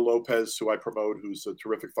 Misael Lopez, who I promote, who's a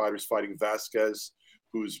terrific fighter, is fighting Vasquez,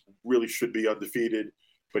 who's really should be undefeated,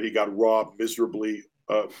 but he got robbed miserably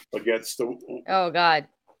against the. Oh God.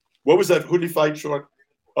 What was that? Who did he fight, Sean?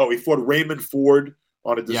 Oh, he fought Raymond Ford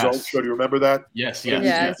on a DAZN show. Do you remember that? Yes.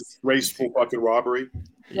 Graceful fucking robbery.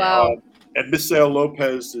 Wow. And Misael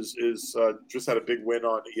Lopez is just had a big win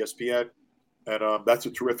on ESPN, and that's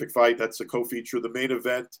a terrific fight. That's a co-feature. The main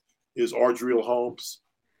event is Ardreal Holmes.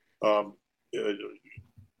 Ardreal's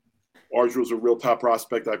a real top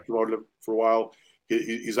prospect. I promoted him for a while.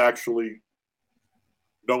 He's actually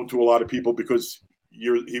known to a lot of people because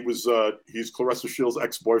he's Clarissa Shields'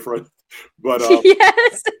 ex-boyfriend. But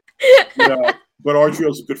Yes. yeah, but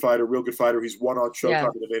Ardreal's a good fighter, real good fighter. He's won on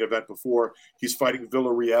Showtime in the main event before. He's fighting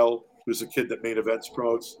Villarreal, who's a kid that main events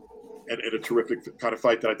promotes, and in a terrific kind of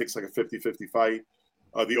fight that I think is like a 50-50 fight.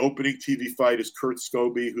 The opening TV fight is Kurt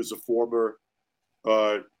Scobie, who's a former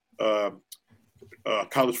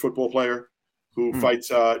college football player who fights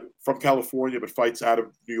from California but fights out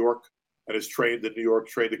of New York and is trained in New York,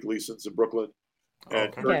 trained at Gleason's in Brooklyn.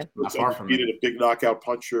 And Kurt's undefeated, a big knockout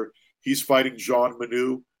puncher. He's fighting John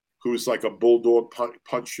Manu, who's like a bulldog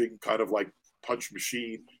punching kind of like punch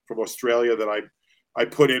machine from Australia that I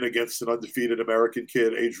put in against an undefeated American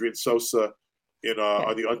kid, Adrian Sosa,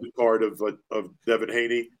 on the undercard of Devin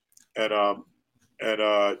Haney, and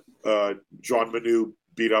John Manu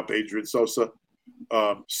beat up Adrian Sosa.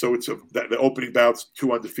 So it's the opening bouts,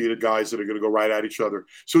 two undefeated guys that are going to go right at each other.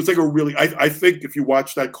 So it's like a really, I think if you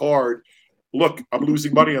watch that card, look, I'm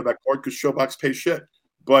losing money on that card because Showbox pays shit,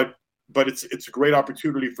 but it's a great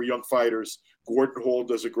opportunity for young fighters. Gordon Hall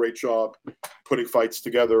does a great job putting fights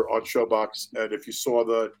together on Showbox, and if you saw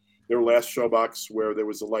their last Showbox where there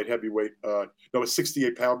was a light heavyweight, a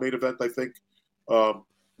 68-pound main event, I think.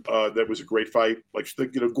 That was a great fight. Like,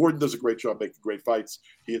 Gordon does a great job making great fights.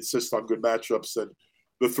 He insists on good matchups, and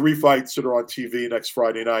the 3 fights that are on TV next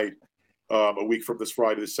Friday night, a week from this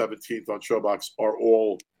Friday, the 17th on Showbox, are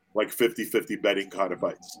all like 50-50 betting kind of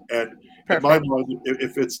fights. And in my mind,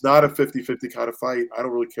 if it's not a 50-50 kind of fight, I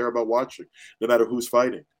don't really care about watching, no matter who's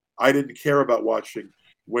fighting. I didn't care about watching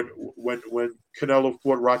when Canelo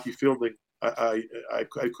fought Rocky Fielding. I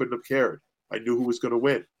couldn't have cared. I knew who was going to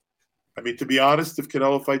win. I mean, to be honest, if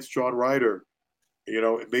Canelo fights John Ryder,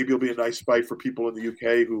 maybe it'll be a nice fight for people in the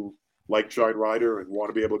UK who like John Ryder and want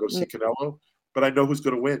to be able to go see Canelo. But I know who's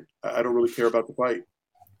going to win. I don't really care about the fight.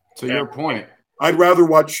 To your point, I'd rather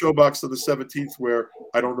watch Showbox on the 17th where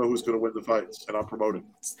I don't know who's going to win the fights, and I'm promoting.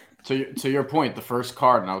 To your point, the first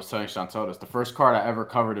card, and I was telling Chantal this, the first card I ever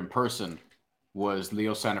covered in person was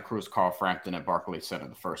Leo Santa Cruz, Carl Frampton at Barclays Center,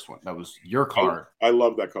 the first one. That was your card. I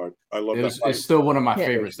love that card. I love that card. It's still one of my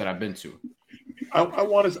favorites that I've been to. I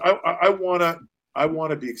want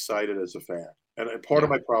to be excited as a fan. And part of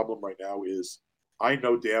my problem right now is I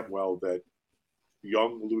know damn well that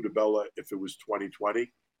young Lou DiBella, if it was 2020,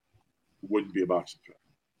 wouldn't be a boxing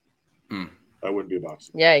fan. I wouldn't be a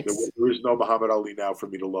boxing fan. There is no Muhammad Ali now for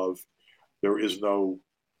me to love. There is no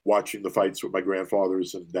watching the fights with my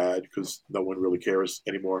grandfathers and dad because no one really cares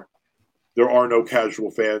anymore. There are no casual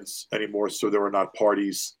fans anymore, so there are not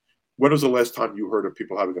parties. When was the last time you heard of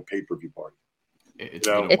people having a pay-per-view party? It's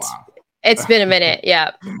been a while. It's been a minute,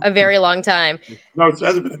 a very long time. No, it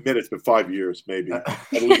hasn't been a minute. It's been 5 years, maybe, at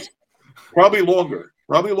least. Probably longer,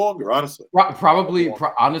 honestly. Probably,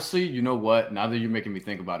 honestly, you know what? Now that you're making me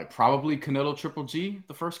think about it, probably Canelo Triple G,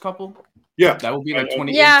 the first couple. Yeah. That would be like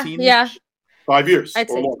 2018. Yeah. 5 years. I'd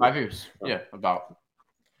say 5 years. Yeah, about.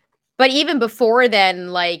 But even before then,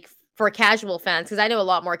 like for casual fans, because I know a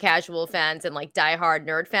lot more casual fans and like diehard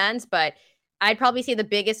nerd fans, but I'd probably say the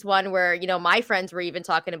biggest one where, my friends were even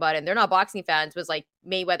talking about it, and they're not boxing fans, was like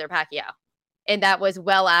Mayweather Pacquiao. And that was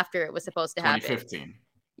well after it was supposed to happen. 2015.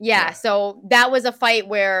 Yeah, so that was a fight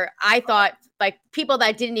where I thought like people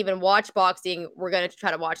that didn't even watch boxing were going to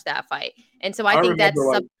try to watch that fight. And so I think that's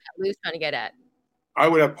something that Lou's trying to get at. I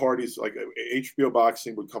would have parties like HBO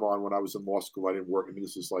boxing would come on when I was in law school. I didn't work. I mean,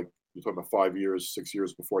 this is like, you're talking about 5 years, 6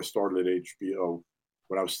 years before I started at HBO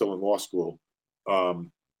when I was still in law school.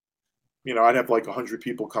 I'd have like 100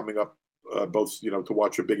 people coming up, both, to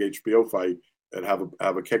watch a big HBO fight and have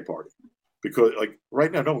a keg party. because like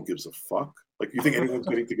right now, no one gives a fuck. Like, you think anyone's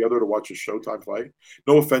getting together to watch a Showtime fight?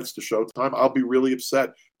 No offense to Showtime, I'll be really upset.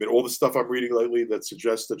 I mean, all the stuff I'm reading lately that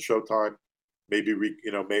suggests that Showtime may be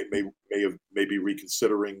be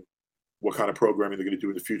reconsidering what kind of programming they're going to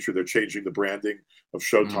do in the future. They're changing the branding of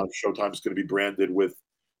Showtime. Showtime's going to be branded with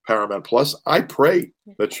Paramount Plus. I pray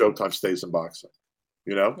that Showtime stays in boxing,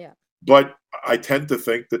 Yeah. But I tend to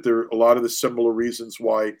think that there are a lot of the similar reasons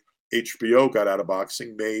why HBO got out of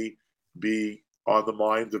boxing may be on the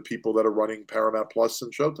mind of people that are running Paramount Plus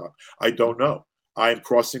and Showtime. I don't know. I am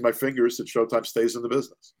crossing my fingers that Showtime stays in the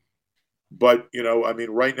business. But, I mean,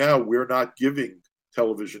 right now we're not giving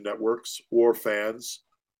television networks or fans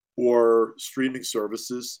or streaming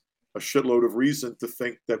services a shitload of reason to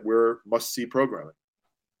think that we're must-see programming.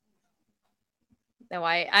 No,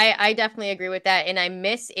 I definitely agree with that. And I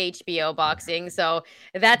miss HBO boxing. So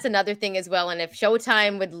that's another thing as well. And if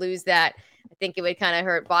Showtime would lose that, I think it would kind of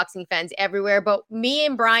hurt boxing fans everywhere. But me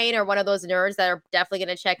and Brian are one of those nerds that are definitely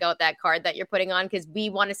going to check out that card that you're putting on because we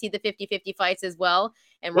want to see the 50-50 fights as well.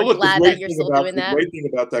 And we're glad that you're still doing that. The great thing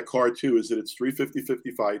about that card, too, is that it's 3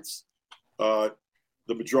 50-50 fights.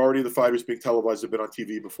 The majority of the fighters being televised have been on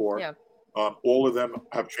TV before. Yeah. All of them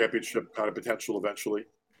have championship kind of potential eventually.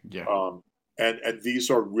 Yeah. And these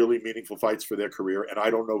are really meaningful fights for their career. And I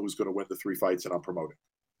don't know who's going to win the 3 fights that I'm promoting.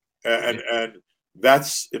 And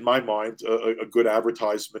that's, in my mind, a good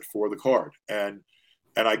advertisement for the card. And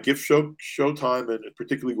I give Showtime and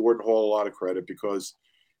particularly Gordon Hall a lot of credit because,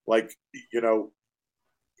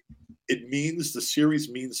 it means the series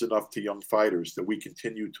means enough to young fighters that we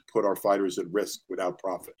continue to put our fighters at risk without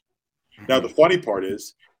profit. Now, the funny part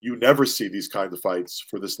is you never see these kinds of fights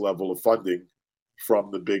for this level of funding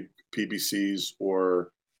from the big PBCs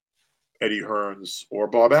or Eddie Hearns or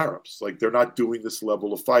Bob Arams. Like, they're not doing this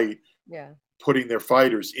level of fight, putting their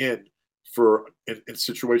fighters in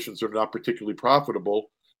situations that are not particularly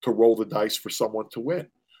profitable to roll the dice for someone to win.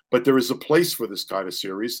 But there is a place for this kind of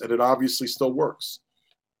series, and it obviously still works.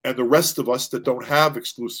 And the rest of us that don't have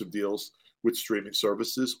exclusive deals with streaming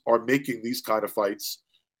services are making these kind of fights.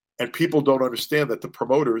 And people don't understand that the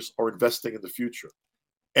promoters are investing in the future.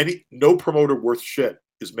 No promoter worth shit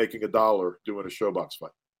is making $1 doing a Showbox fight.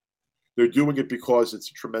 They're doing it because it's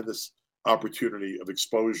a tremendous opportunity of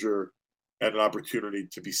exposure and an opportunity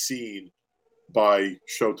to be seen by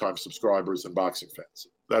Showtime subscribers and boxing fans.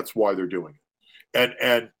 That's why they're doing it.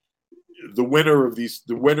 And the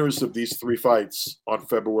winners of these 3 fights on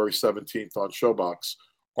February 17th on Showbox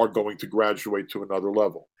are going to graduate to another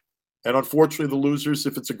level. And unfortunately, the losers,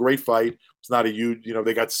 if it's a great fight, it's not a huge,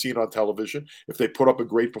 they got seen on television. If they put up a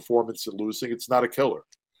great performance in losing, it's not a killer.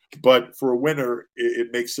 But for a winner,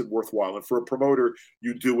 it makes it worthwhile. And for a promoter,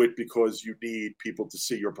 you do it because you need people to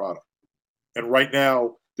see your product. And right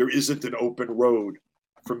now, there isn't an open road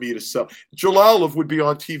for me to sell. Jalalov would be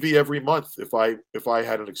on TV every month if I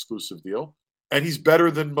had an exclusive deal. And he's better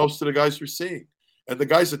than most of the guys you're seeing. And the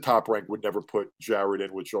guys at Top Rank would never put Jared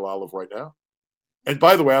in with Jalalov right now. And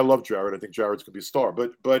by the way, I love Jared. I think Jared's going to be a star.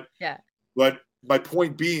 But my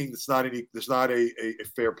point being, there's not a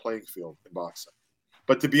fair playing field in boxing.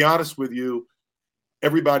 But to be honest with you,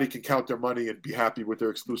 everybody can count their money and be happy with their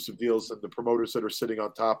exclusive deals. And the promoters that are sitting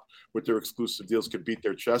on top with their exclusive deals can beat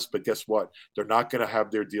their chest. But guess what? They're not going to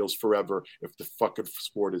have their deals forever if the fucking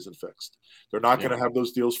sport isn't fixed. They're not going to have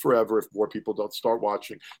those deals forever if more people don't start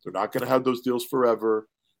watching. They're not going to have those deals forever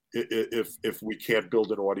if we can't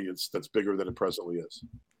build an audience that's bigger than it presently is.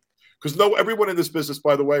 Because everyone in this business,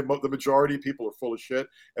 by the way, the majority of people are full of shit.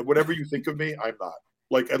 And whatever you think of me, I'm not.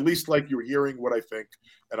 At least you're hearing what I think,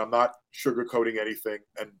 and I'm not sugarcoating anything.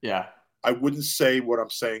 And I wouldn't say what I'm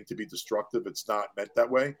saying to be destructive. It's not meant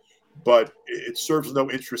that way, but it serves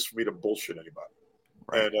no interest for me to bullshit anybody.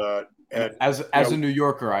 Right. And as a New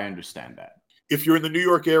Yorker, I understand that. If you're in the New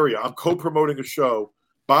York area, I'm co-promoting a show.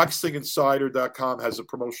 BoxingInsider.com has a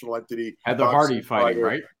promotional entity. Heather Hardy fighting,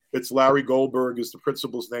 right? It's Larry Goldberg is the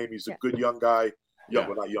principal's name. He's a good young guy.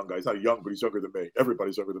 Well, not young guy. He's not young, but he's younger than me.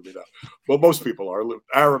 Everybody's younger than me now. Well, most people are.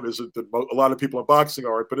 Aram isn't. A lot of people in boxing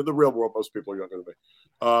aren't, but in the real world, most people are younger than me.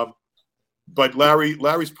 But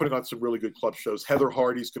Larry's putting on some really good club shows. Heather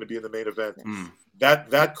Hardy's going to be in the main event.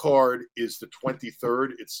 That card is the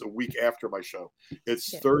 23rd. It's a week after my show.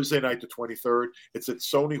 It's Thursday night, the 23rd. It's at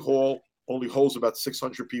Sony Hall. Only holds about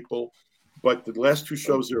 600 people. But the last 2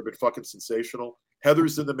 shows there have been fucking sensational.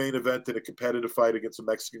 Heather's in the main event in a competitive fight against a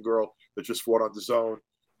Mexican girl that just fought on DAZN.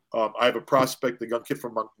 I have a prospect, a young kid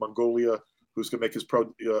from Mongolia, who's going to make his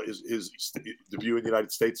debut in the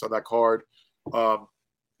United States on that card.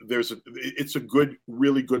 It's a good,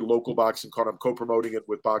 really good local boxing card. I'm co-promoting it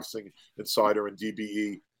with Boxing Insider and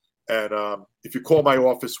DBE, And if you call my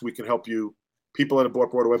office, we can help you. People that have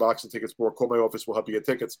bought Broadway boxing tickets before, call my office. We'll help you get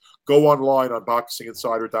tickets. Go online on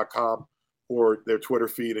boxinginsider.com or their Twitter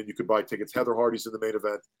feed, and you can buy tickets. Heather Hardy's in the main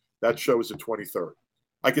event. That show is the 23rd.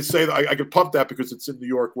 I can say that I can pump that because it's in New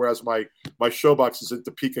York, whereas my showbox is in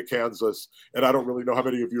Topeka, Kansas, and I don't really know how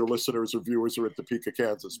many of your listeners or viewers are in Topeka,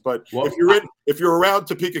 Kansas. But if you're around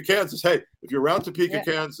Topeka, Kansas,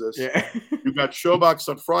 Kansas, you've got showbox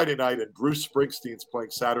on Friday night, and Bruce Springsteen's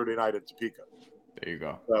playing Saturday night in Topeka. There you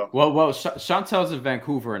go. So, well, Chantel's in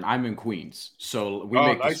Vancouver, and I'm in Queens, so we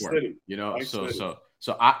make this work. City. You know, nice so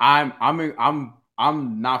I'm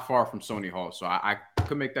not far from Sony Hall, so I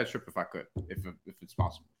could make that trip if I could, if it's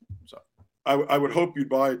possible. So I would hope you'd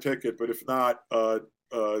buy a ticket, but if not, call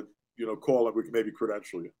it. We can maybe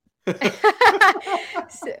credential you.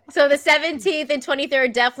 So the 17th and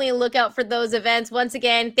 23rd, definitely look out for those events. Once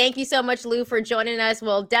again, thank you so much, Lou, for joining us.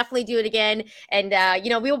 We'll definitely do it again, and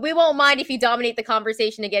we won't mind if you dominate the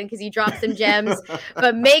conversation again because you dropped some gems.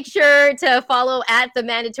 But make sure to follow at the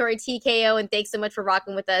Mandatory TKO, and thanks so much for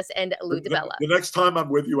rocking with us and Lou DiBella. The next time I'm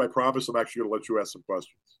with you, I promise I'm actually going to let you ask some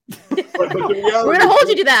questions. But we're going to hold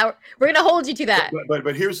you to that. We're going to hold you to that.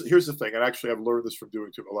 But here's the thing, and actually I've learned this from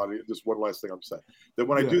doing a lot of this. One last thing I'm saying, that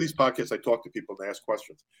when I do these podcasts, I talk to people and they ask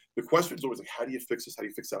questions. The question is always like, how do you fix this? How do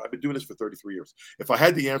you fix that? I've been doing this for 33 years. If I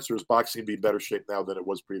had the answer, is boxing be in better shape now than it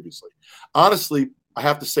was previously? Honestly, I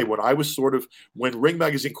have to say, when Ring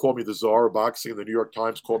Magazine called me the czar of boxing and the New York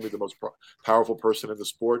Times called me the most powerful person in the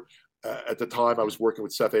sport, at the time I was working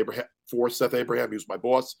with Seth Abraham. He was my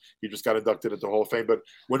boss. He just got inducted into the Hall of Fame. But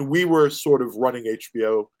when we were sort of running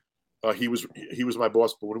HBO, he was my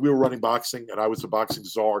boss. But when we were running boxing and I was the boxing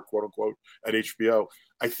czar, quote unquote, at HBO,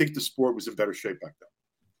 I think the sport was in better shape back then.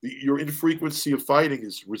 Your infrequency of fighting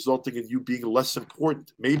is resulting in you being less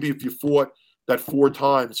important. Maybe if you fought that 4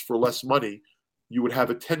 times for less money, you would have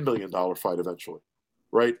a $10 million fight eventually,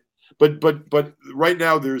 right? But right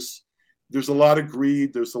now there's a lot of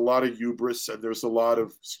greed, there's a lot of hubris, and there's a lot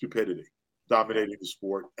of stupidity dominating the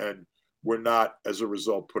sport, and we're not, as a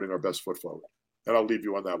result, putting our best foot forward. And I'll leave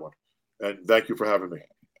you on that one. And thank you for having me.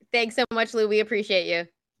 Thanks so much, Lou. We appreciate you.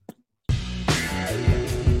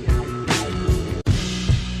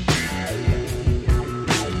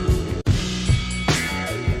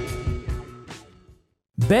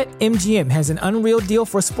 BetMGM has an unreal deal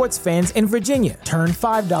for sports fans in Virginia. Turn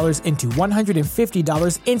 $5 into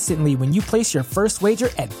 $150 instantly when you place your first wager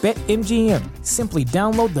at BetMGM. Simply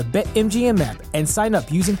download the BetMGM app and sign up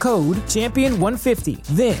using code Champion150.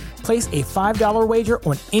 Then, place a $5 wager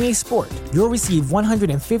on any sport. You'll receive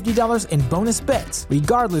 $150 in bonus bets,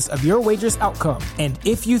 regardless of your wager's outcome. And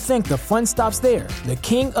if you think the fun stops there, the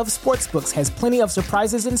king of sportsbooks has plenty of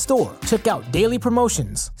surprises in store. Check out daily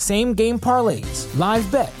promotions, same-game parlays, live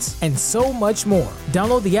bets, and so much more.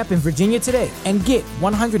 Download the app in Virginia today and get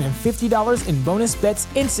 $150 in bonus bets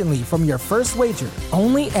instantly from your first wager.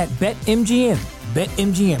 Only at BetMGM.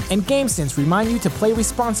 BetMGM and GameSense remind you to play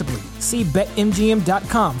responsibly. See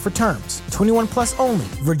BetMGM.com for terms. 21 plus only.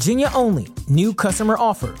 Virginia only. New customer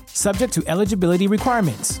offer. Subject to eligibility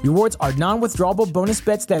requirements. Rewards are non-withdrawable bonus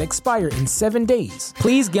bets that expire in 7 days.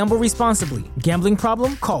 Please gamble responsibly. Gambling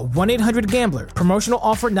problem? Call 1-800-GAMBLER. Promotional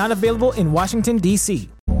offer not available in Washington, D.C.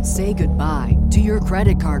 Say goodbye to your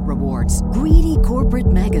credit card rewards. Greedy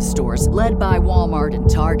corporate mega stores, led by Walmart and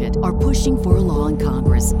Target, are pushing for a law in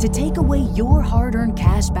Congress to take away your hard-earned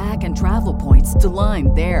cash back and travel points to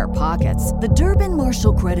line their pockets. The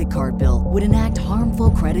Durbin-Marshall credit card bill would enact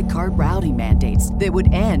harmful credit card routing mandates that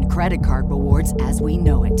would end credit card rewards as we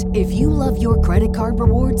know it. If you love your credit card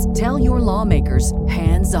rewards, tell your lawmakers,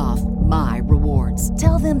 hands off my rewards.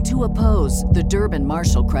 Tell them to oppose the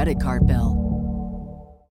Durbin-Marshall credit card bill.